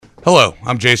Hello,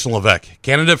 I'm Jason Levesque,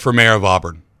 candidate for mayor of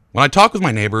Auburn. When I talk with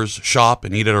my neighbors, shop,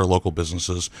 and eat at our local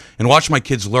businesses, and watch my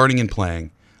kids learning and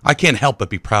playing, I can't help but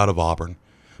be proud of Auburn.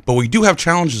 But we do have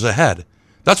challenges ahead.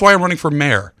 That's why I'm running for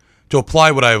mayor, to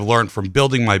apply what I have learned from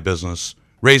building my business,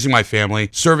 raising my family,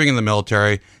 serving in the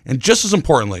military, and just as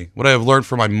importantly, what I have learned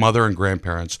from my mother and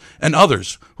grandparents, and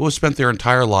others who have spent their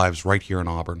entire lives right here in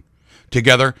Auburn.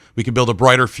 Together, we can build a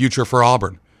brighter future for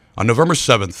Auburn. On November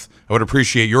 7th, I would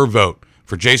appreciate your vote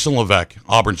for Jason Levesque,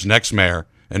 Auburn's next mayor,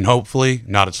 and hopefully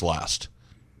not its last.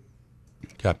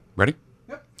 Okay, ready?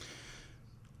 Yep.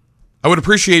 I would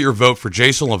appreciate your vote for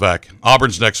Jason Levesque,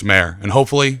 Auburn's next mayor, and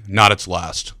hopefully not its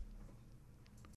last.